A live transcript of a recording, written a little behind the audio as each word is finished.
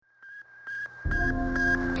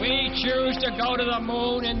choose to go to the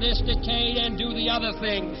moon in this decade and do the other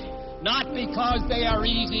things, not because they are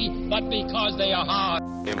easy, but because they are hard.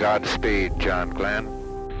 Godspeed, John Glenn.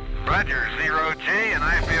 Roger, 0G, and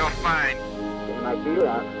I feel fine. I feel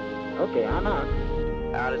out. Okay, I'm out.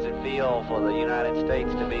 How does it feel for the United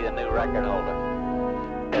States to be the new record holder?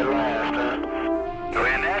 At last, huh?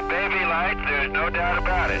 When that baby lights, there's no doubt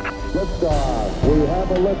about it. Liftoff. We have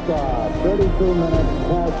a liftoff. 32 minutes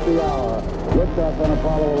past the hour. Liftoff on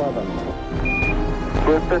Apollo 11.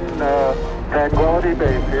 Houston, Tranquility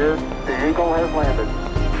Base here. The Eagle has landed.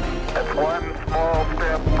 That's one small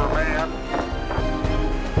step for man,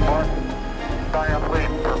 one giant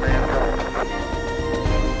leap for mankind.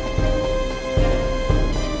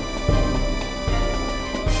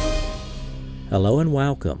 Hello and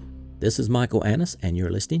welcome. This is Michael Annis, and you're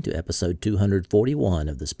listening to episode 241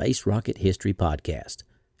 of the Space Rocket History Podcast.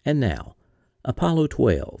 And now, Apollo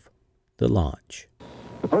 12, the launch.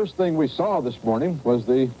 The first thing we saw this morning was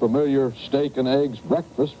the familiar steak and eggs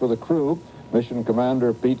breakfast for the crew. Mission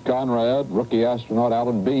Commander Pete Conrad, rookie astronaut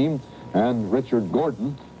Alan Beam, and Richard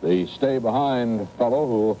Gordon, the stay-behind fellow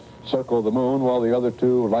who will circle the moon while the other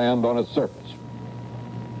two land on its surface.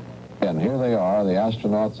 And here they are, the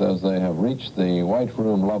astronauts, as they have reached the White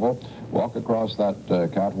Room level, walk across that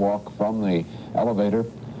catwalk from the elevator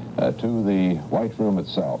to the White Room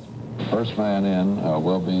itself. First man in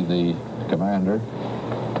will be the commander,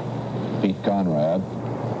 Pete Conrad.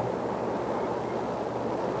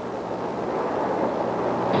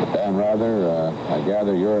 Dan Rather, I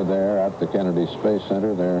gather you're there at the Kennedy Space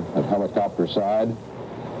Center, there at helicopter side.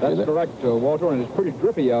 That's correct, Walter, and it's pretty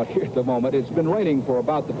drippy out here at the moment. It's been raining for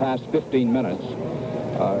about the past 15 minutes.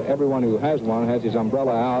 Everyone who has one has his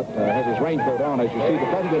umbrella out, has his raincoat on. As you see,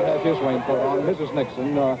 the President has his raincoat on. Mrs.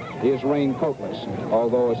 Nixon is raincoatless,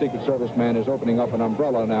 although a Secret Service man is opening up an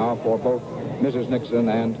umbrella now for both Mrs. Nixon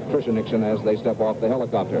and Tricia Nixon as they step off the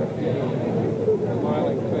helicopter.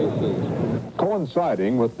 Smiling faces.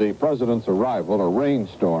 Coinciding with the President's arrival, a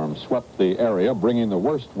rainstorm swept the area, bringing the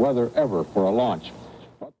worst weather ever for a launch.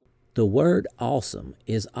 The word awesome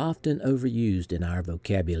is often overused in our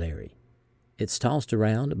vocabulary. It's tossed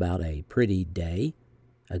around about a pretty day,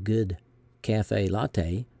 a good cafe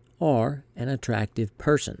latte, or an attractive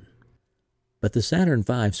person. But the Saturn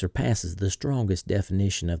V surpasses the strongest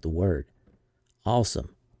definition of the word.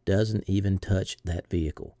 Awesome doesn't even touch that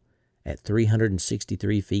vehicle. At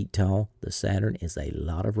 363 feet tall, the Saturn is a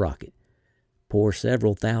lot of rocket. Pour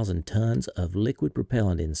several thousand tons of liquid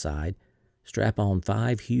propellant inside, strap on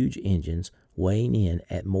 5 huge engines weighing in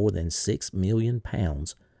at more than 6 million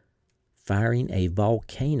pounds, firing a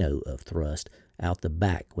volcano of thrust out the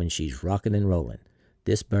back when she's rocking and rolling.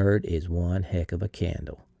 This bird is one heck of a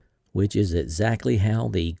candle, which is exactly how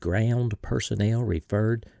the ground personnel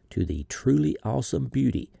referred to the truly awesome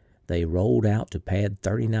beauty they rolled out to Pad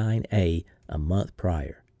 39A a month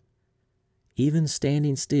prior. Even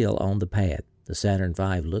standing still on the pad, the Saturn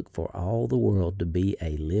V looked for all the world to be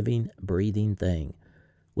a living, breathing thing,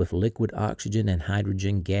 with liquid oxygen and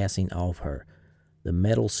hydrogen gassing off her, the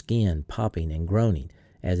metal skin popping and groaning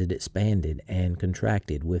as it expanded and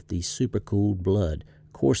contracted with the supercooled blood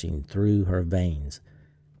coursing through her veins,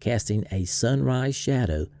 casting a sunrise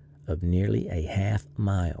shadow of nearly a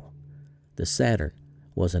half-mile. The Saturn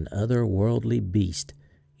was an otherworldly beast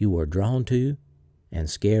you were drawn to and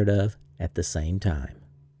scared of at the same time.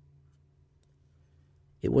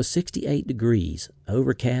 It was 68 degrees,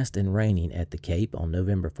 overcast and raining at the Cape on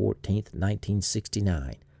November 14,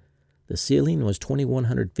 1969. The ceiling was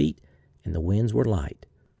 2,100 feet and the winds were light.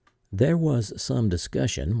 There was some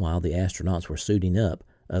discussion while the astronauts were suiting up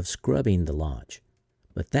of scrubbing the launch,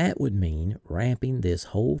 but that would mean ramping this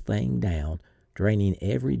whole thing down, draining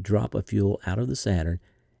every drop of fuel out of the Saturn,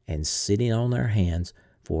 and sitting on their hands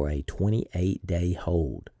for a 28-day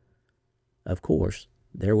hold. Of course,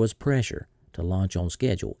 there was pressure to launch on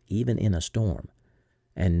schedule, even in a storm,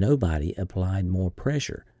 and nobody applied more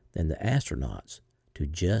pressure than the astronauts to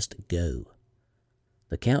just go.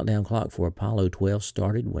 The countdown clock for Apollo 12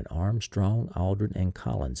 started when Armstrong, Aldrin, and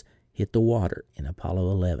Collins hit the water in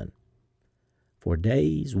Apollo 11. For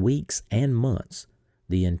days, weeks, and months,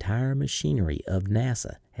 the entire machinery of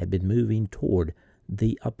NASA had been moving toward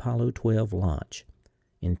the Apollo 12 launch,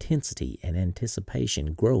 intensity and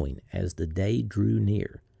anticipation growing as the day drew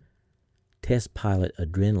near. Test pilot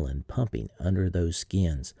adrenaline pumping under those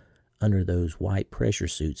skins, under those white pressure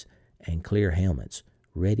suits and clear helmets,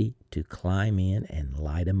 ready to climb in and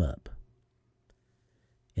light 'em up.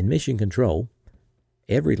 In mission control,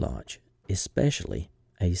 every launch, especially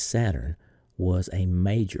a Saturn, was a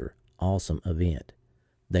major, awesome event.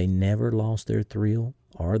 They never lost their thrill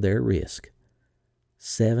or their risk.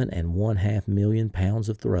 7.5 million pounds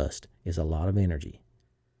of thrust is a lot of energy.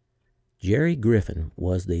 Jerry Griffin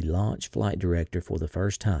was the launch flight director for the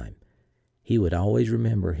first time. He would always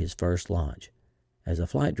remember his first launch. As a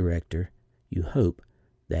flight director, you hope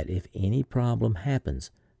that if any problem happens,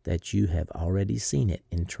 that you have already seen it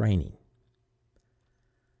in training.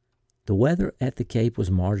 The weather at the Cape was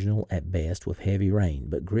marginal at best with heavy rain,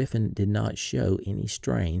 but Griffin did not show any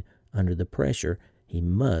strain under the pressure he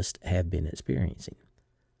must have been experiencing.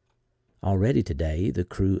 Already today, the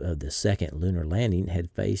crew of the second lunar landing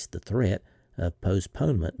had faced the threat of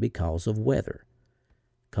postponement because of weather.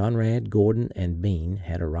 Conrad, Gordon, and Bean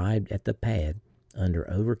had arrived at the pad under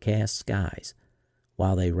overcast skies.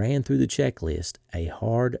 While they ran through the checklist, a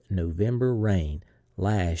hard November rain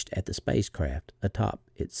lashed at the spacecraft atop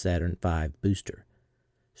its Saturn V booster.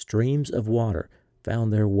 Streams of water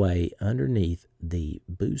found their way underneath the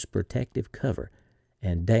boost protective cover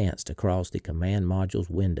and danced across the command module's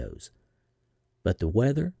windows. But the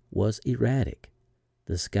weather was erratic.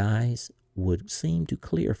 The skies would seem to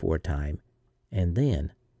clear for a time and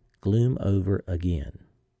then gloom over again.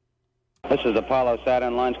 This is Apollo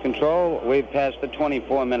Saturn Launch Control. We've passed the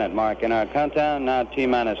 24-minute mark in our countdown. Now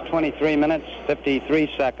T-minus 23 minutes,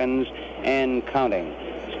 53 seconds, and counting.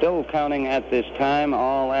 Still counting at this time.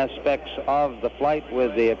 All aspects of the flight,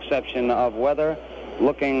 with the exception of weather,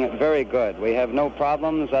 looking very good. We have no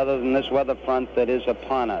problems other than this weather front that is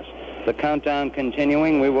upon us. The countdown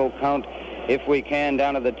continuing. We will count, if we can,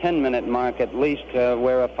 down to the 10-minute mark at least,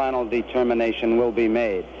 where a final determination will be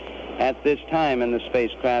made. At this time in the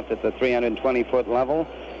spacecraft at the 320-foot level,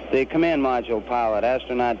 the command module pilot,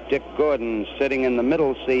 astronaut Dick Gordon, sitting in the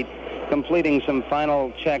middle seat, completing some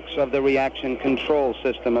final checks of the reaction control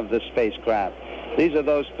system of the spacecraft. These are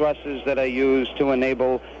those thrusters that are used to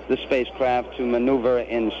enable the spacecraft to maneuver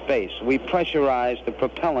in space. We pressurize the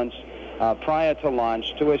propellants prior to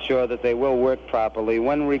launch to assure that they will work properly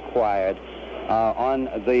when required on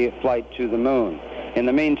the flight to the moon. In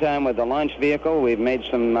the meantime, with the launch vehicle, we've made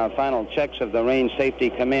some final checks of the Range Safety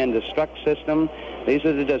Command Destruct system. These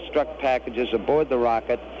are the destruct packages aboard the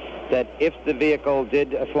rocket that if the vehicle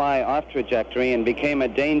did fly off trajectory and became a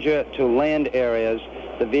danger to land areas,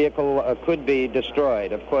 the vehicle could be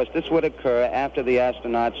destroyed. Of course, this would occur after the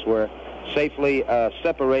astronauts were safely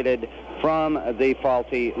separated from the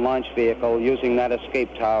faulty launch vehicle using that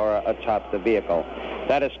escape tower atop the vehicle.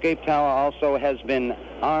 That escape tower also has been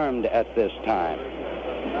armed at this time.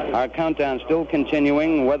 Our countdown still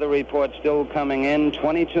continuing. Weather report still coming in.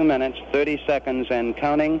 22 minutes, 30 seconds, and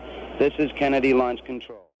counting. This is Kennedy Launch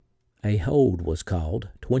Control. A hold was called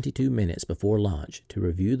 22 minutes before launch to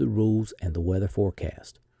review the rules and the weather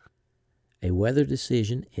forecast. A weather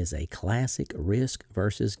decision is a classic risk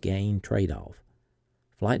versus gain trade-off.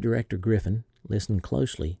 Flight Director Griffin listened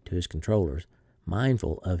closely to his controllers,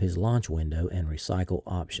 mindful of his launch window and recycle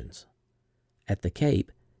options. At the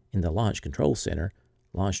Cape, in the Launch Control Center,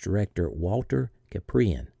 Launch Director Walter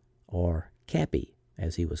Caprian, or Cappy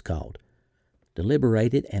as he was called,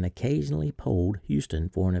 deliberated and occasionally polled Houston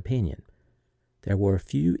for an opinion. There were a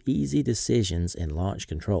few easy decisions in launch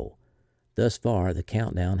control. Thus far, the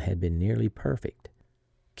countdown had been nearly perfect.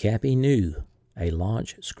 Cappy knew a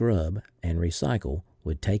launch scrub and recycle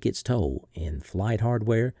would take its toll in flight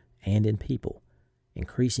hardware and in people,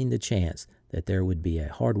 increasing the chance that there would be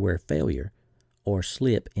a hardware failure or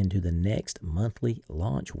slip into the next monthly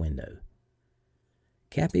launch window.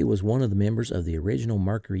 Cappy was one of the members of the original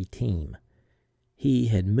Mercury team. He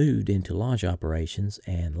had moved into launch operations,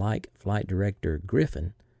 and like Flight Director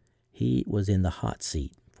Griffin, he was in the hot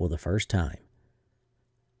seat for the first time.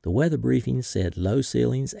 The weather briefing said low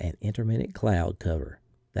ceilings and intermittent cloud cover.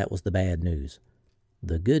 That was the bad news.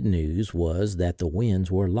 The good news was that the winds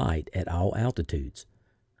were light at all altitudes.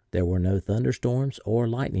 There were no thunderstorms or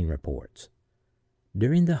lightning reports.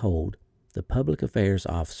 During the hold, the public affairs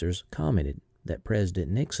officers commented that President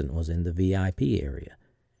Nixon was in the VIP area,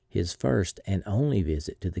 his first and only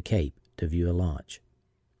visit to the Cape to view a launch.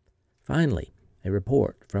 Finally, a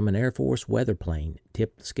report from an Air Force weather plane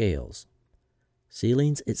tipped the scales.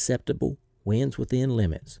 Ceilings acceptable, winds within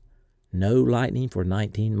limits, no lightning for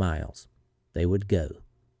 19 miles. They would go.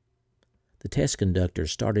 The test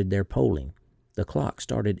conductors started their polling. The clock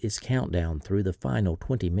started its countdown through the final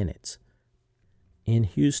 20 minutes. In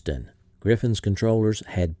Houston, Griffin's controllers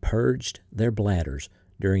had purged their bladders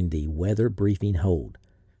during the weather briefing hold.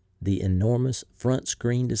 The enormous front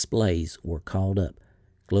screen displays were called up,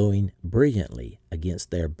 glowing brilliantly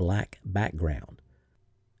against their black background.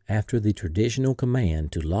 After the traditional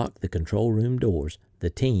command to lock the control room doors, the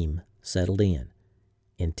team settled in,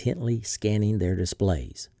 intently scanning their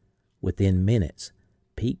displays. Within minutes,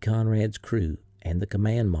 Pete Conrad's crew and the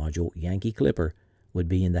command module, Yankee Clipper, would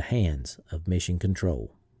be in the hands of Mission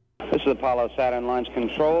Control. This is Apollo Saturn Launch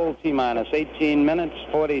Control, T-minus 18 minutes,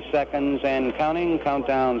 40 seconds and counting.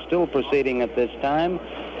 Countdown still proceeding at this time.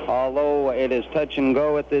 Although it is touch and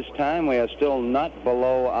go at this time, we are still not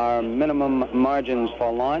below our minimum margins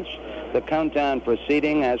for launch. The countdown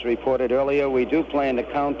proceeding, as reported earlier. We do plan to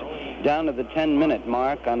count down to the 10-minute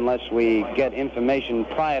mark unless we get information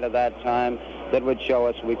prior to that time that would show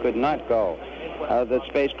us we could not go. The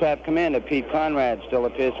spacecraft commander, Pete Conrad, still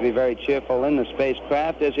appears to be very cheerful in the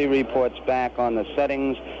spacecraft as he reports back on the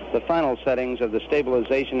settings, the final settings of the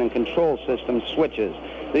stabilization and control system switches.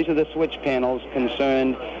 These are the switch panels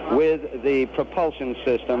concerned with the propulsion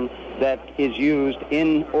system that is used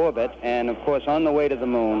in orbit and, of course, on the way to the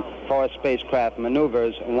moon for spacecraft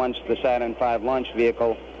maneuvers once the Saturn V launch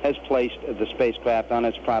vehicle has placed the spacecraft on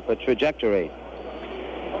its proper trajectory.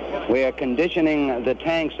 We are conditioning the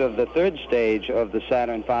tanks of the third stage of the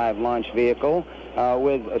Saturn V launch vehicle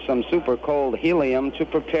with some super cold helium to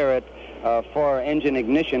prepare it for engine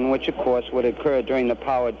ignition, which, of course, would occur during the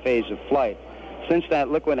powered phase of flight. Since that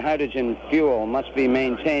liquid hydrogen fuel must be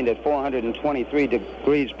maintained at 423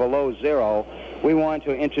 degrees below zero, we want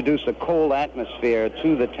to introduce a cold atmosphere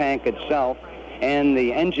to the tank itself and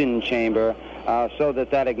the engine chamber so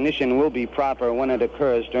that ignition will be proper when it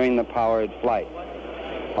occurs during the powered flight.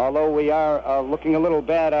 Although we are looking a little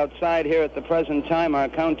bad outside here at the present time, our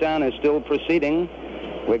countdown is still proceeding.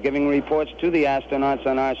 We're giving reports to the astronauts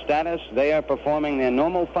on our status. They are performing their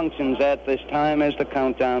normal functions at this time as the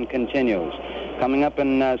countdown continues. Coming up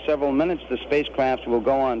in several minutes, the spacecraft will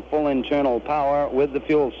go on full internal power with the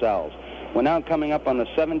fuel cells. We're now coming up on the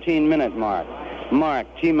 17-minute mark. Mark,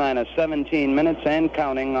 T-minus 17 minutes and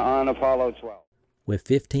counting on Apollo 12. With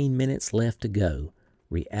 15 minutes left to go,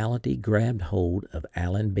 reality grabbed hold of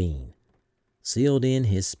Alan Bean. Sealed in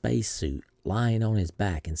his spacesuit, lying on his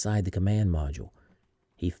back inside the command module,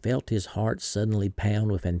 he felt his heart suddenly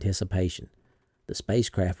pound with anticipation. The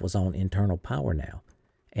spacecraft was on internal power now,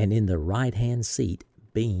 and in the right-hand seat,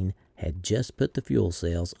 Bean had just put the fuel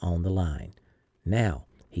cells on the line. Now,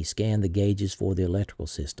 he scanned the gauges for the electrical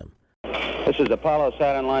system. This is Apollo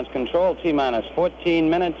Saturn Launch Control, T-minus 14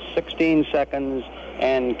 minutes, 16 seconds,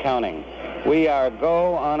 and counting. We are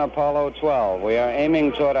go on Apollo 12. We are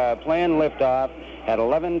aiming toward our planned liftoff at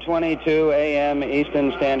 11:22 a.m.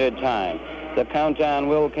 Eastern Standard Time. The countdown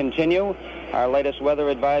will continue. Our latest weather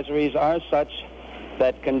advisories are such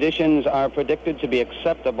that conditions are predicted to be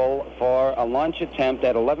acceptable for a launch attempt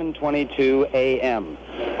at 11:22 a.m.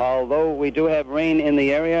 Although we do have rain in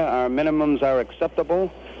the area, our minimums are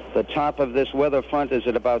acceptable. The top of this weather front is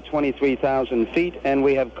at about 23,000 feet, and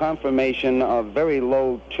we have confirmation of very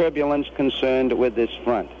low turbulence concerned with this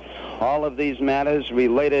front. All of these matters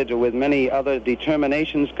related with many other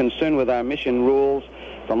determinations concerned with our mission rules.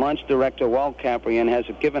 The launch director, Walt Kaprian, has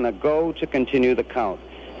given a go to continue the count.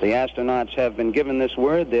 The astronauts have been given this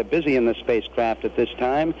word. They're busy in the spacecraft at this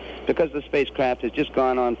time because the spacecraft has just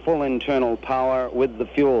gone on full internal power with the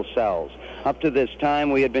fuel cells. Up to this time,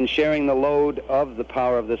 we had been sharing the load of the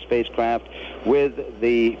power of the spacecraft with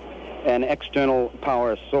an external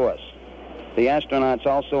power source. The astronauts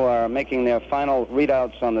also are making their final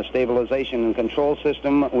readouts on the stabilization and control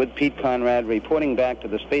system with Pete Conrad reporting back to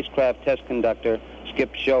the spacecraft test conductor,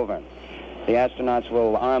 Skip Chauvin. The astronauts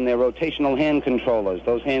will arm their rotational hand controllers,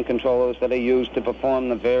 those hand controllers that are used to perform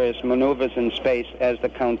the various maneuvers in space as the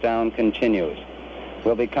countdown continues.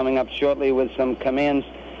 We'll be coming up shortly with some command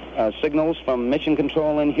signals from Mission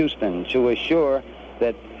Control in Houston to assure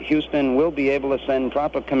that Houston will be able to send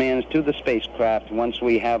proper commands to the spacecraft once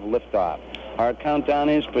we have liftoff. Our countdown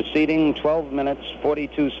is proceeding, 12 minutes,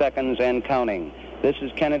 42 seconds, and counting. This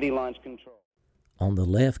is Kennedy Launch Control. On the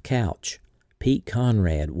left couch, Pete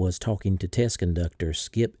Conrad was talking to test conductor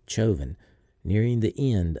Skip Chauvin, nearing the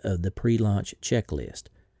end of the pre-launch checklist.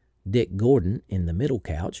 Dick Gordon, in the middle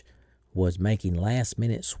couch, was making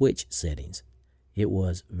last-minute switch settings. It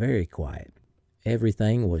was very quiet.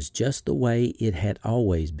 Everything was just the way it had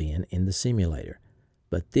always been in the simulator,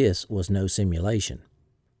 but this was no simulation.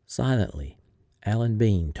 Silently, Alan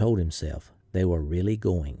Bean told himself they were really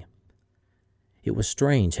going. It was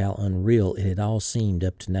strange how unreal it had all seemed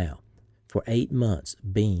up to now. For 8 months,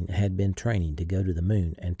 Bean had been training to go to the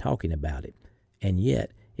moon and talking about it, and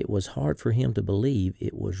yet it was hard for him to believe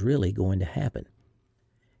it was really going to happen.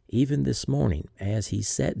 Even this morning, as he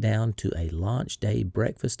sat down to a launch day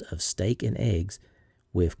breakfast of steak and eggs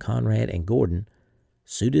with Conrad and Gordon,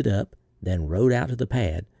 suited up, then rode out to the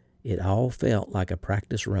pad, it all felt like a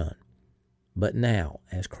practice run. But now,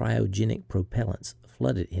 as cryogenic propellants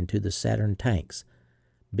flooded into the Saturn tanks,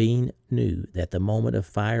 Bean knew that the moment of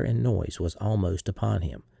fire and noise was almost upon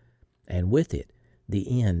him, and with it,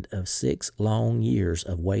 the end of 6 long years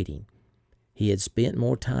of waiting. He had spent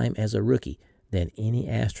more time as a rookie than any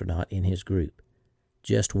astronaut in his group.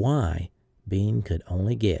 Just why, Bean could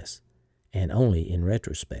only guess, and only in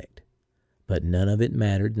retrospect. But none of it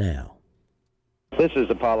mattered now. This is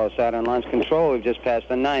Apollo Saturn Launch Control. We've just passed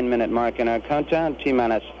the 9-minute mark in our countdown.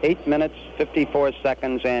 T-minus 8 minutes, 54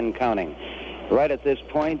 seconds, and counting. Right at this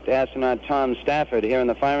point, astronaut Tom Stafford here in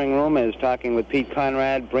the firing room is talking with Pete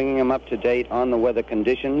Conrad, bringing him up to date on the weather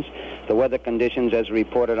conditions. The weather conditions as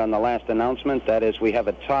reported on the last announcement, that is, we have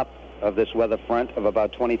a top of this weather front of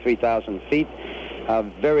about 23,000 feet.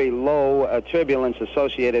 Very low turbulence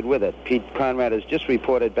associated with it. Pete Conrad has just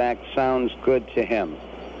reported back, sounds good to him.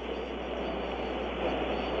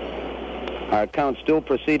 Our count still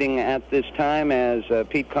proceeding at this time as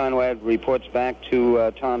Pete Conrad reports back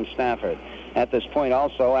to Tom Stafford. At this point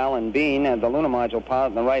also, Alan Bean, the lunar module pilot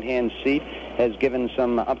in the right-hand seat, has given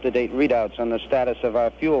some up-to-date readouts on the status of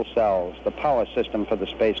our fuel cells, the power system for the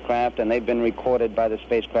spacecraft, and they've been recorded by the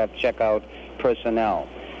spacecraft checkout personnel.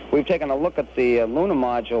 We've taken a look at the lunar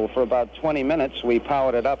module for about 20 minutes. We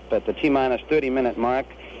powered it up at the T-minus 30-minute mark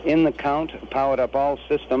in the count, powered up all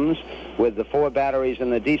systems with the 4 batteries in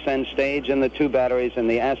the descent stage and the 2 batteries in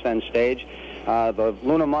the ascent stage. The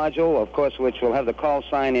lunar module, of course, which will have the call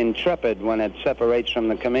sign Intrepid when it separates from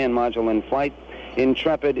the command module in flight.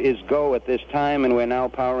 Intrepid is go at this time, and we're now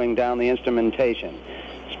powering down the instrumentation.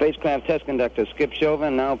 Spacecraft test conductor Skip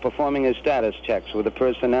Chauvin now performing his status checks with the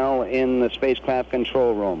personnel in the spacecraft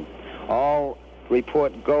control room. All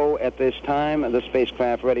report go at this time. The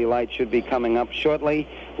spacecraft ready light should be coming up shortly.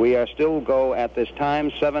 We are still go at this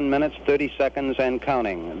time, 7 minutes, 30 seconds, and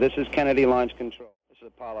counting. This is Kennedy Launch Control.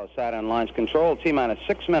 Apollo Saturn Launch Control, T-minus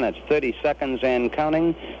 6 minutes, 30 seconds, and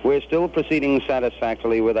counting. We're still proceeding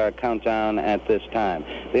satisfactorily with our countdown at this time.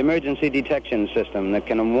 The emergency detection system that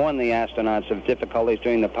can warn the astronauts of difficulties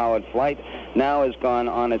during the powered flight now has gone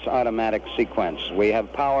on its automatic sequence. We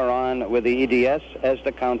have power on with the EDS as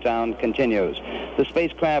the countdown continues. The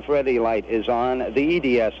spacecraft ready light is on.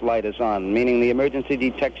 The EDS light is on, meaning the emergency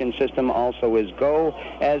detection system also is go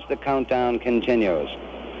as the countdown continues.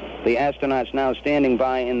 The astronauts now standing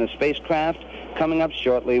by in the spacecraft. Coming up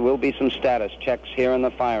shortly will be some status checks here in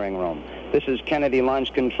the firing room. This is Kennedy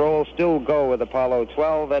Launch Control. Still go with Apollo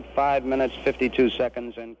 12 at 5 minutes, 52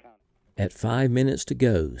 seconds and counting. At 5 minutes to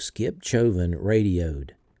go, Skip Chauvin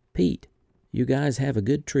radioed, "Pete, you guys have a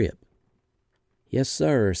good trip." "Yes,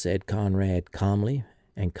 sir," said Conrad calmly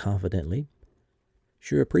and confidently.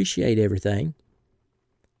 "Sure appreciate everything."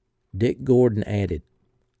 Dick Gordon added,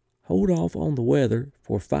 "Hold off on the weather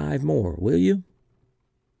for 5 more, will you?"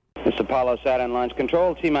 This is Apollo Saturn Launch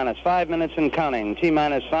Control, T-minus 5 minutes and counting.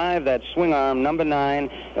 T-minus 5, that swing arm, number 9,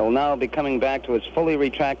 it will now be coming back to its fully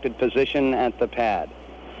retracted position at the pad.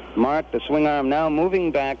 Mark, the swing arm now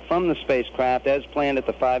moving back from the spacecraft as planned at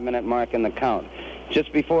the 5-minute mark in the count.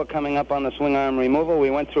 Just before coming up on the swing arm removal, we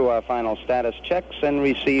went through our final status checks and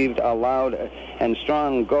received a loud and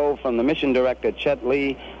strong go from the mission director, Chet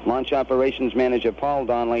Lee, launch operations manager, Paul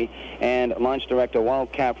Donnelly, and launch director,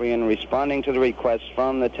 Walt Caprian, responding to the requests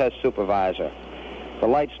from the test supervisor. The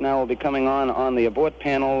lights now will be coming on the abort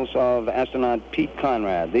panels of astronaut Pete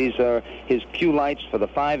Conrad. These are his cue lights for the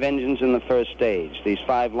 5 engines in the first stage. These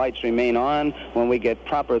 5 lights remain on. When we get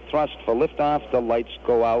proper thrust for liftoff, the lights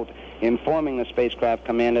go out, informing the spacecraft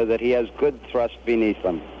commander that he has good thrust beneath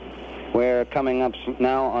them. We're coming up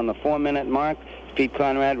now on the 4-minute mark. Pete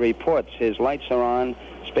Conrad reports his lights are on.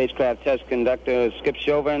 Spacecraft test conductor Skip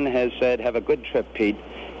Chauvin has said, "Have a good trip, Pete."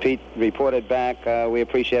 Pete reported back, "We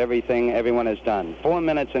appreciate everything everyone has done." 4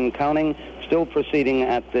 minutes and counting, still proceeding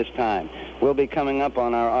at this time. We'll be coming up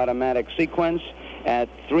on our automatic sequence at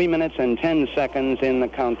 3 minutes and 10 seconds in the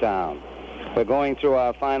countdown. We're going through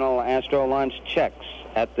our final Astro launch checks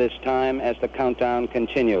at this time as the countdown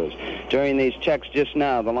continues. During these checks just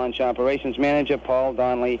now, the launch operations manager, Paul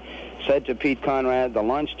Donnelly, said to Pete Conrad, "The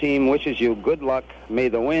launch team wishes you good luck. May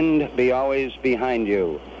the wind be always behind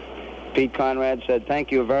you." Pete Conrad said,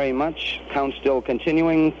 "Thank you very much." Count still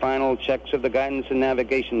continuing. Final checks of the guidance and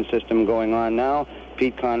navigation system going on now.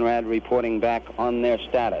 Pete Conrad reporting back on their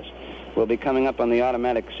status. We'll be coming up on the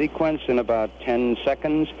automatic sequence in about 10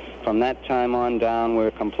 seconds. From that time on down,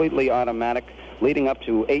 we're completely automatic, leading up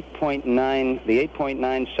to the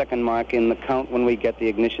 8.9 second mark in the count when we get the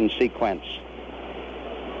ignition sequence.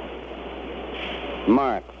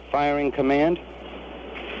 Mark, firing command.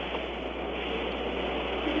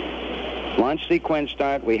 Launch sequence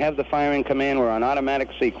start. We have the firing command. We're on automatic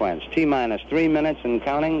sequence. T-minus 3 minutes and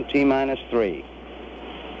counting. T-minus 3.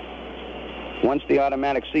 Once the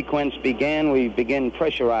automatic sequence began, we begin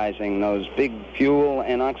pressurizing those big fuel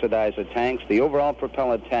and oxidizer tanks, the overall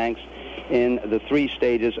propeller tanks, in the 3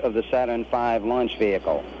 stages of the Saturn V launch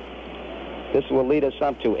vehicle. This will lead us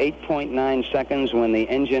up to 8.9 seconds when the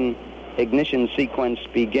engine ignition sequence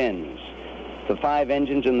begins. The 5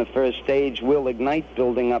 engines in the first stage will ignite,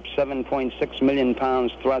 building up 7.6 million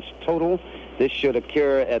pounds thrust total. This should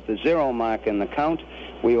occur at the 0 mark in the count.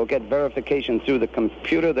 We will get verification through the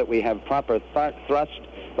computer that we have proper thrust.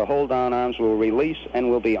 The hold-down arms will release and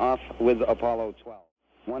will be off with Apollo 12.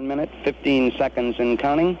 1 minute, 15 seconds and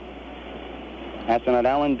counting. Astronaut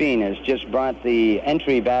Alan Bean has just brought the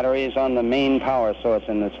entry batteries on the main power source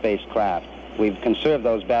in the spacecraft. We've conserved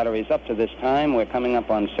those batteries up to this time. We're coming up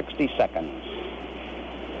on 60 seconds.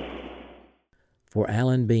 For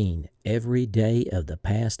Alan Bean, every day of the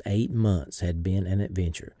past 8 months had been an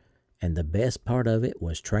adventure, and the best part of it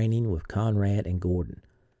was training with Conrad and Gordon.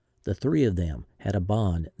 The 3 of them had a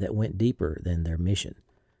bond that went deeper than their mission.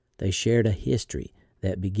 They shared a history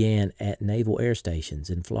that began at naval air stations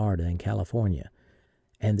in Florida and California,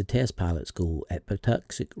 and the test pilot school at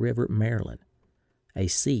Patuxent River, Maryland. A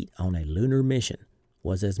seat on a lunar mission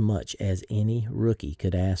was as much as any rookie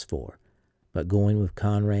could ask for, but going with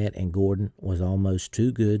Conrad and Gordon was almost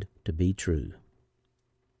too good to be true.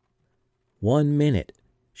 1 minute,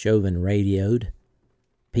 Chauvin radioed.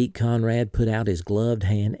 Pete Conrad put out his gloved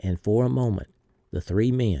hand, and for a moment, the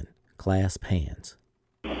 3 men clasped hands.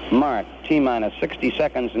 Mark, T-minus 60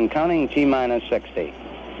 seconds and counting, T-minus 60.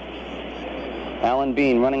 Alan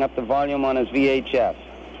Bean running up the volume on his VHF.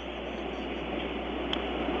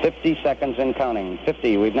 50 seconds and counting,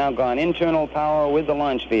 50. We've now gone internal power with the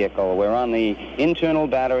launch vehicle. We're on the internal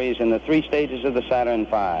batteries in the 3 stages of the Saturn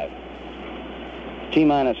V.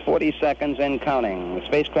 T-minus 40 seconds and counting. The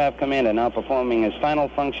spacecraft commander now performing his final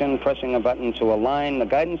function, pressing a button to align the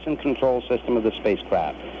guidance and control system of the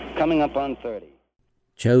spacecraft. Coming up on 30.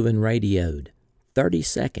 Chauvin radioed. 30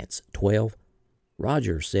 seconds, 12.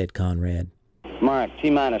 Roger, said Conrad. Mark,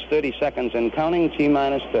 T-minus 30 seconds and counting,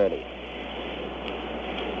 T-minus 30.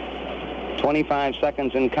 25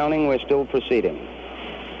 seconds and counting, we're still proceeding.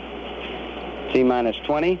 T-minus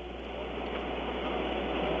 20.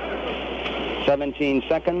 17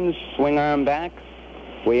 seconds, swing arm back.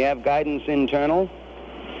 We have guidance internal.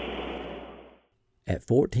 At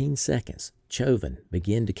 14 seconds, Chauvin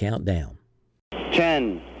began to count down.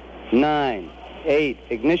 10, 9, 8,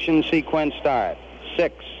 ignition sequence start.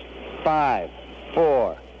 6, 5,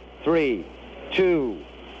 4, 3, 2,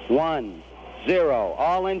 1, 0.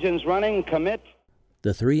 All engines running, commit.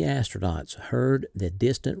 The 3 astronauts heard the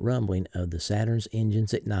distant rumbling of the Saturn's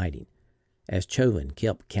engines igniting. As Chauvin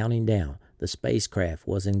kept counting down, the spacecraft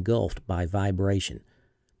was engulfed by vibration.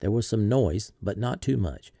 There was some noise, but not too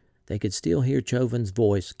much. They could still hear Chauvin's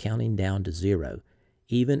voice counting down to 0,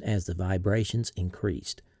 even as the vibrations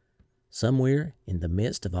increased. Somewhere in the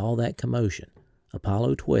midst of all that commotion,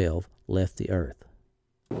 Apollo 12 left the Earth.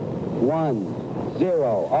 1, 0.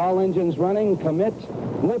 All engines running. Commit.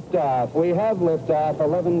 Liftoff. We have liftoff.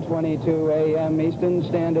 11:22 a.m. Eastern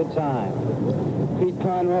Standard Time. Pete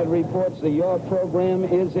Conrad reports that your program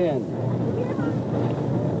is in.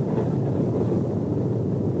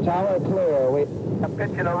 Tower clear. We I'm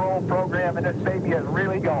pitching a roll program, and this baby is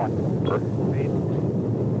really going.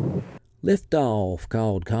 Liftoff,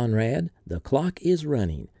 called Conrad. The clock is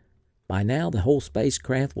running. By now, the whole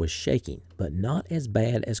spacecraft was shaking, but not as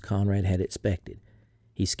bad as Conrad had expected.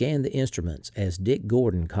 He scanned the instruments as Dick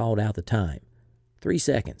Gordon called out the time. 3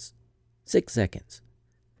 seconds. 6 seconds.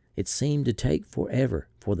 It seemed to take forever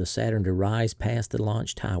for the Saturn to rise past the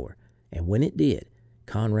launch tower, and when it did,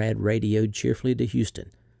 Conrad radioed cheerfully to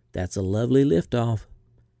Houston. That's a lovely liftoff.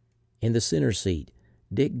 In the center seat,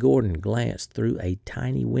 Dick Gordon glanced through a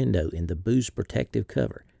tiny window in the boost protective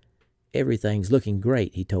cover. Everything's looking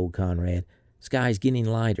great, he told Conrad. Sky's getting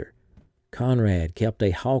lighter. Conrad kept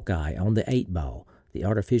a hawk eye on the 8-ball, the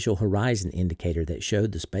artificial horizon indicator that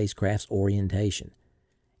showed the spacecraft's orientation.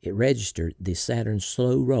 It registered the Saturn's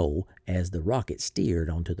slow roll as the rocket steered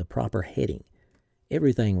onto the proper heading.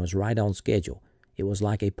 Everything was right on schedule. It was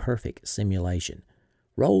like a perfect simulation.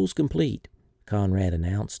 Roll's complete, Conrad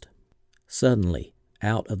announced. Suddenly,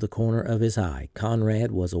 out of the corner of his eye,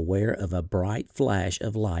 Conrad was aware of a bright flash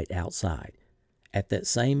of light outside. At that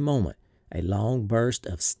same moment, a long burst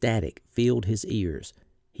of static filled his ears.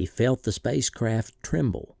 He felt the spacecraft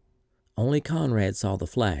tremble. Only Conrad saw the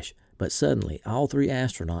flash, but suddenly all 3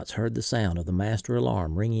 astronauts heard the sound of the master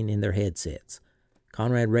alarm ringing in their headsets.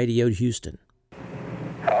 Conrad radioed Houston.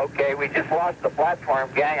 Okay, we just lost the platform,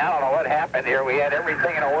 gang. I don't know what happened here. We had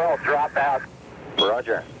everything in the world drop out.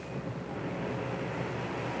 Roger.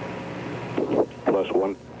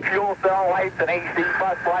 +1. Fuel cell lights and AC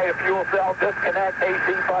bus light. A fuel cell disconnect.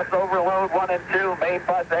 AC bus overload 1 and 2. Main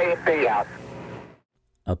bus A and B out.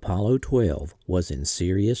 Apollo 12 was in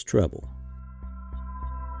serious trouble.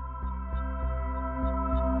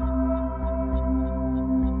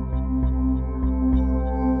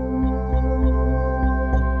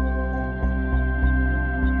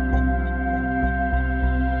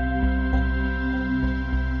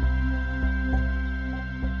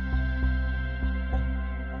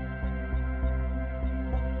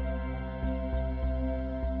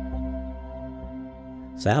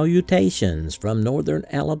 Salutations from Northern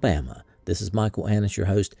Alabama. This is Michael Annis, your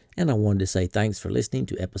host, and I wanted to say thanks for listening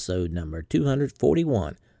to episode number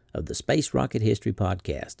 241 of the Space Rocket History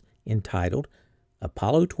Podcast, entitled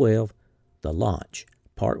Apollo 12, The Launch,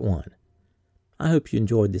 Part 1. I hope you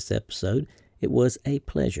enjoyed this episode. It was a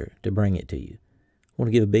pleasure to bring it to you. I want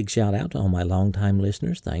to give a big shout out to all my longtime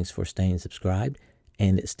listeners. Thanks for staying subscribed,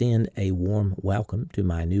 and extend a warm welcome to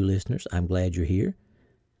my new listeners. I'm glad you're here.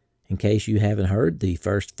 In case you haven't heard, the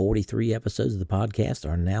first 43 episodes of the podcast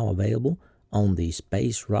are now available on the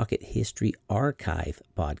Space Rocket History Archive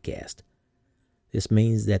podcast. This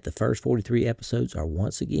means that the first 43 episodes are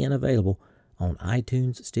once again available on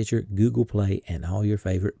iTunes, Stitcher, Google Play, and all your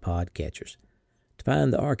favorite podcatchers. To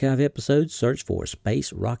find the archive episodes, search for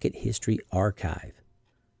Space Rocket History Archive.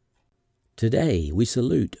 Today, we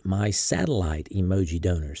salute my satellite emoji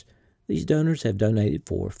donors. These donors have donated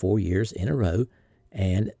for 4 years in a row,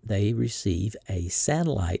 and they receive a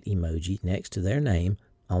satellite emoji next to their name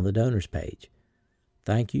on the donors page.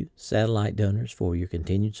 Thank you, satellite donors, for your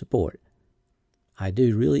continued support. I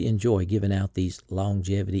do really enjoy giving out these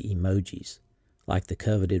longevity emojis, like the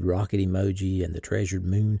coveted rocket emoji and the treasured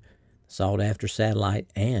moon, sought after satellite,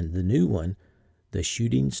 and the new one, the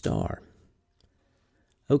shooting star.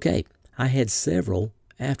 Okay, I had several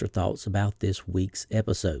afterthoughts about this week's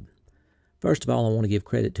episode. First of all, I want to give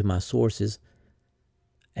credit to my sources.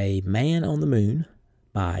 A Man on the Moon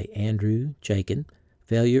by Andrew Chaikin,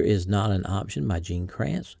 Failure is Not an Option by Gene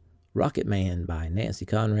Kranz, Rocket Man by Nancy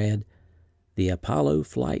Conrad, The Apollo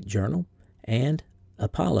Flight Journal, and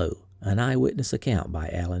Apollo, an Eyewitness Account by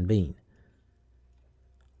Alan Bean.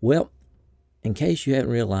 Well, in case you haven't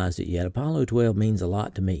realized it yet, Apollo 12 means a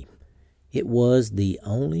lot to me. It was the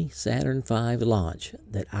only Saturn V launch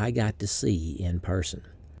that I got to see in person.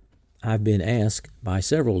 I've been asked by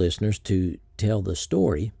several listeners to tell the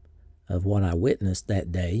story of what I witnessed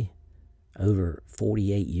that day over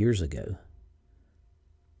 48 years ago.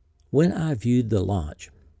 When I viewed the launch,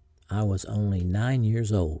 I was only 9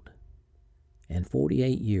 years old, and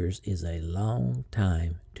 48 years is a long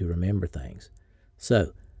time to remember things.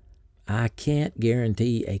 So, I can't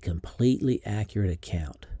guarantee a completely accurate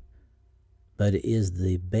account, but it is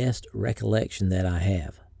the best recollection that I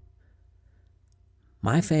have.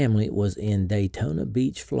 My family was in Daytona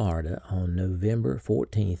Beach, Florida on November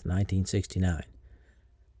 14th, 1969.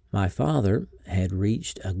 My father had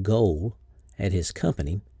reached a goal at his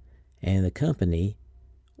company, and the company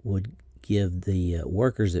would give the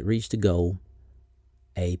workers that reached the goal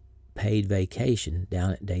a paid vacation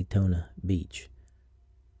down at Daytona Beach.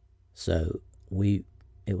 So it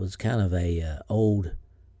was kind of a old,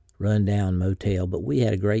 rundown motel, but we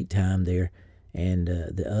had a great time there, and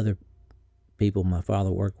the other people my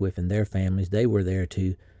father worked with and their families, they were there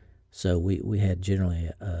too. So we had generally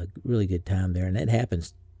a really good time there. And that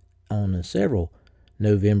happens on several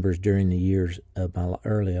Novembers during the years of my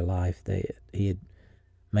earlier life. He had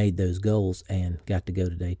made those goals and got to go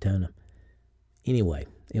to Daytona. Anyway,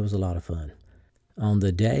 it was a lot of fun. On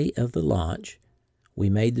the day of the launch, we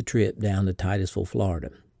made the trip down to Titusville,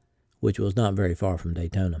 Florida, which was not very far from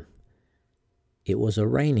Daytona. It was a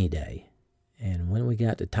rainy day, and when we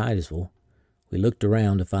got to Titusville, we looked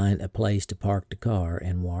around to find a place to park the car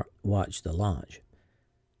and watch the launch.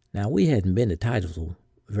 Now, we hadn't been to Titusville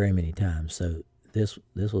very many times, so this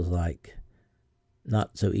was like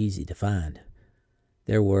not so easy to find.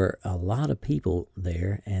 There were a lot of people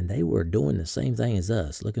there, and they were doing the same thing as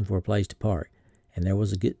us, looking for a place to park, and there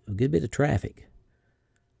was a good bit of traffic.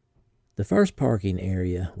 The first parking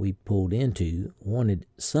area we pulled into wanted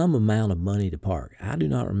some amount of money to park. I do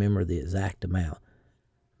not remember the exact amount,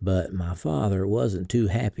 but my father wasn't too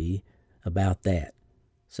happy about that.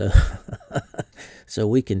 So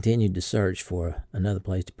we continued to search for another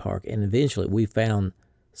place to park, and eventually we found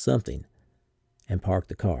something and parked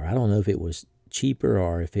the car. I don't know if it was cheaper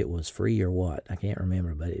or if it was free or what. I can't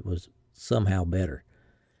remember, but it was somehow better.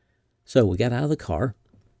 So we got out of the car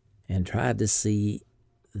and tried to see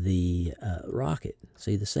the rocket,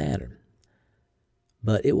 see the Saturn.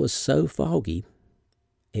 But it was so foggy,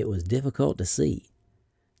 it was difficult to see.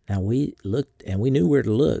 Now, we looked, and we knew where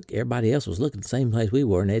to look. Everybody else was looking the same place we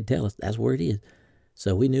were, and they'd tell us that's where it is.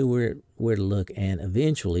 So we knew where to look, and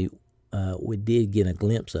eventually we did get a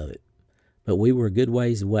glimpse of it. But we were a good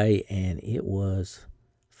ways away, and it was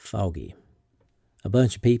foggy. A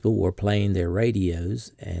bunch of people were playing their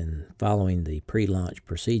radios and following the pre-launch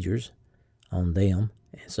procedures on them,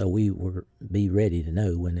 and so we were be ready to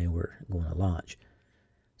know when they were going to launch.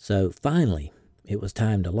 So finally, it was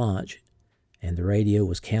time to launch, and the radio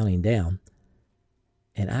was counting down,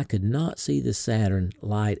 and I could not see the Saturn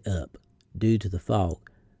light up due to the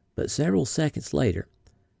fog. But several seconds later,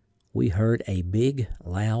 we heard a big,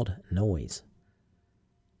 loud noise.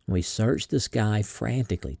 We searched the sky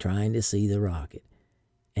frantically, trying to see the rocket.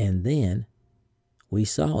 And then we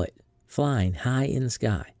saw it flying high in the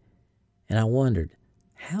sky. And I wondered,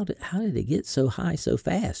 how did it get so high so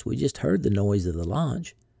fast? We just heard the noise of the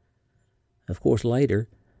launch. Of course, later,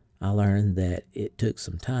 I learned that it took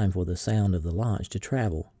some time for the sound of the launch to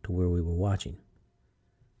travel to where we were watching.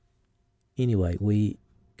 Anyway, we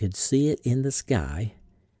could see it in the sky,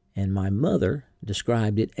 and my mother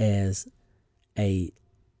described it as a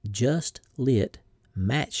just lit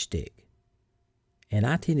matchstick. And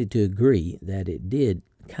I tended to agree that it did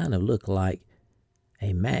kind of look like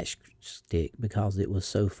a matchstick because it was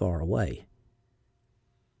so far away.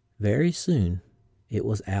 Very soon, it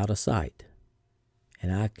was out of sight.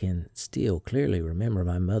 And I can still clearly remember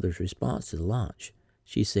my mother's response to the launch.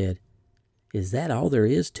 She said, "Is that all there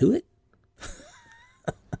is to it?"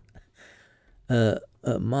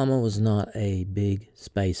 Mama was not a big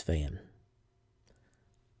space fan.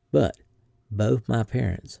 But both my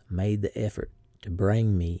parents made the effort to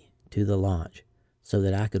bring me to the launch so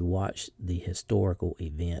that I could watch the historical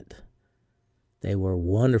event. They were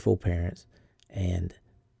wonderful parents, and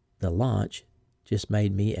the launch just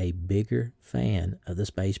made me a bigger fan of the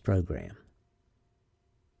space program.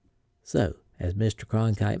 So, as Mr.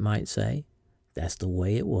 Cronkite might say, that's the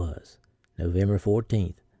way it was, November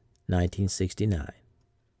 14th, 1969.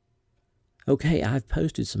 Okay, I've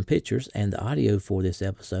posted some pictures and the audio for this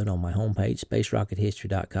episode on my homepage,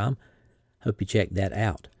 spacerockethistory.com. Hope you check that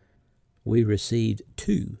out. We received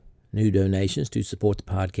 2 new donations to support the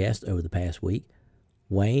podcast over the past week.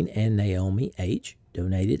 Wayne and Naomi H.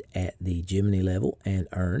 donated at the Gemini level and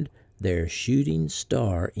earned their shooting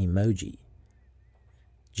star emoji.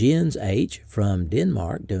 Jens H. from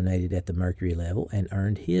Denmark donated at the Mercury level and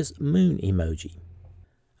earned his moon emoji.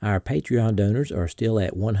 Our Patreon donors are still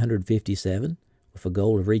at 157, with a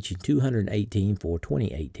goal of reaching 218 for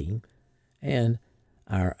 2018, and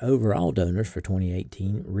our overall donors for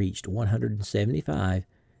 2018 reached 175,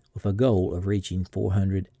 with a goal of reaching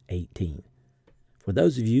 418. For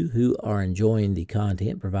those of you who are enjoying the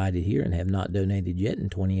content provided here and have not donated yet in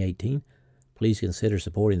 2018, please consider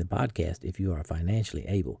supporting the podcast if you are financially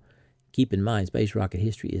able. Keep in mind, Space Rocket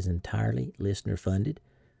History is entirely listener-funded.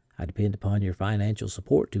 I depend upon your financial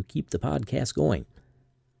support to keep the podcast going.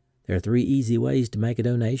 There are 3 easy ways to make a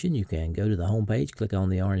donation. You can go to the homepage, click on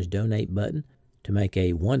the orange donate button to make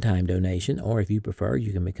a one-time donation, or if you prefer,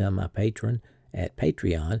 you can become my patron at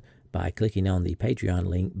Patreon by clicking on the Patreon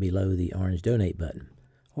link below the orange donate button.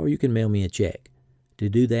 Or you can mail me a check. To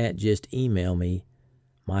do that, just email me,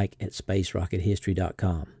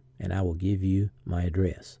 mike@spacerockethistory.com, and I will give you my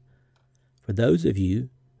address. For those of you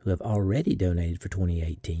who have already donated for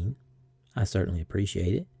 2018, I certainly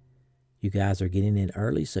appreciate it. You guys are getting in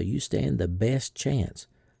early, so you stand the best chance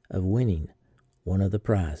of winning one of the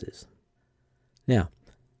prizes. Now,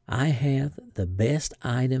 I have the best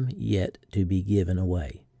item yet to be given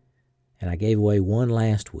away. And I gave away one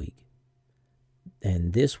last week.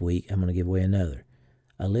 And this week, I'm going to give away another.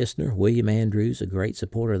 A listener, William Andrews, a great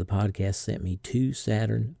supporter of the podcast, sent me 2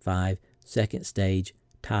 Saturn V second stage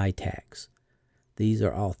tie tacks. These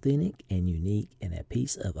are authentic and unique and a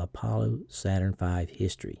piece of Apollo Saturn V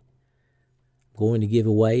history. I'm going to give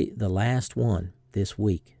away the last one this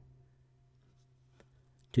week.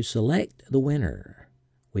 To select the winner,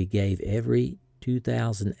 we gave every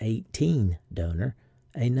 2018 donor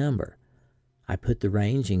a number. I put the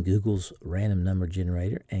range in Google's random number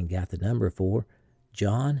generator and got the number for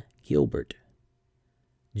John Gilbert.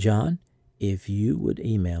 John, if you would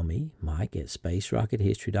email me,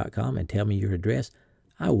 mike@spacerockethistory.com, and tell me your address,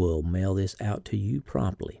 I will mail this out to you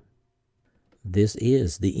promptly. This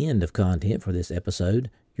is the end of content for this episode.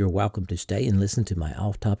 You're welcome to stay and listen to my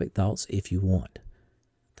off-topic thoughts if you want.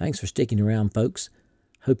 Thanks for sticking around, folks.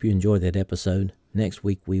 Hope you enjoyed that episode. Next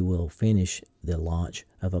week we will finish the launch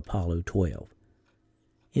of Apollo 12.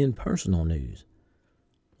 In personal news,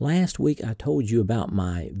 last week I told you about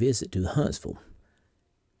my visit to Huntsville.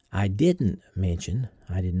 I did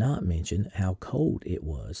not mention how cold it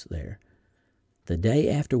was there. The day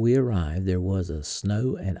after we arrived, there was a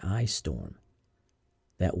snow and ice storm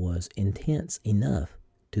that was intense enough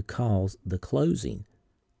to cause the closing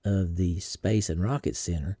of the Space and Rocket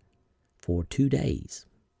Center for 2 days.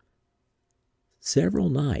 Several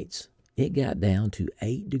nights, it got down to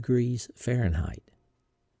 8 degrees Fahrenheit.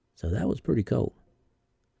 So that was pretty cold.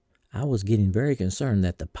 I was getting very concerned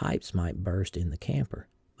that the pipes might burst in the camper,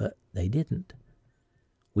 but they didn't.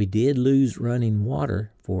 We did lose running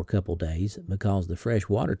water for a couple days because the fresh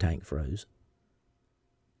water tank froze.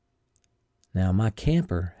 Now, my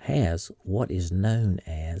camper has what is known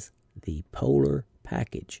as the polar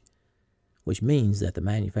package, which means that the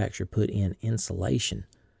manufacturer put in insulation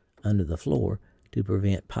under the floor to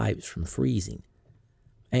prevent pipes from freezing.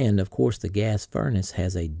 And, of course, the gas furnace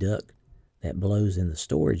has a duct that blows in the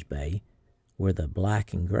storage bay where the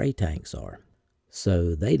black and gray tanks are,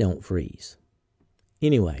 so they don't freeze.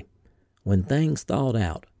 Anyway, when things thawed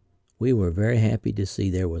out, we were very happy to see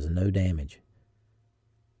there was no damage.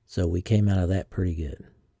 So we came out of that pretty good.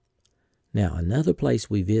 Now, another place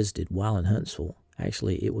we visited while in Huntsville,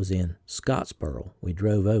 actually it was in Scottsboro, we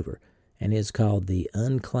drove over, and it's called the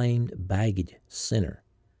Unclaimed Baggage Center.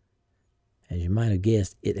 As you might have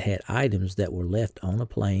guessed, it had items that were left on a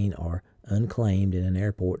plane or unclaimed in an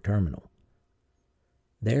airport terminal.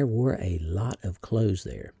 There were a lot of clothes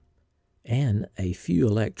there, and a few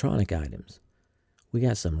electronic items. We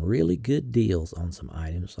got some really good deals on some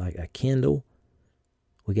items like a Kindle.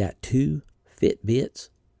 We got 2 Fitbits,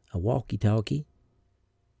 a walkie-talkie,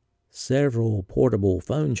 several portable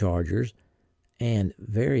phone chargers, and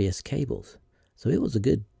various cables. So it was a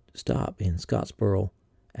good stop in Scottsboro,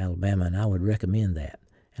 Alabama, and I would recommend that.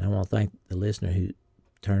 And I want to thank the listener who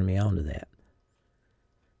turned me on to that.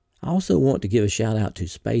 I also want to give a shout out to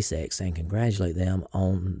SpaceX and congratulate them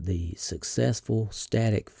on the successful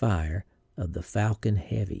static fire of the Falcon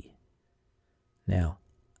Heavy. Now,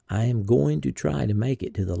 I am going to try to make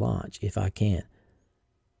it to the launch if I can.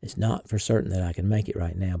 It's not for certain that I can make it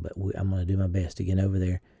right now, but I'm going to do my best to get over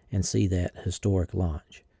there and see that historic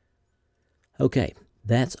launch. Okay,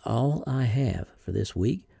 that's all I have for this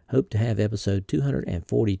week. Hope to have episode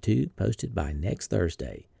 242 posted by next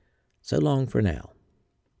Thursday. So long for now.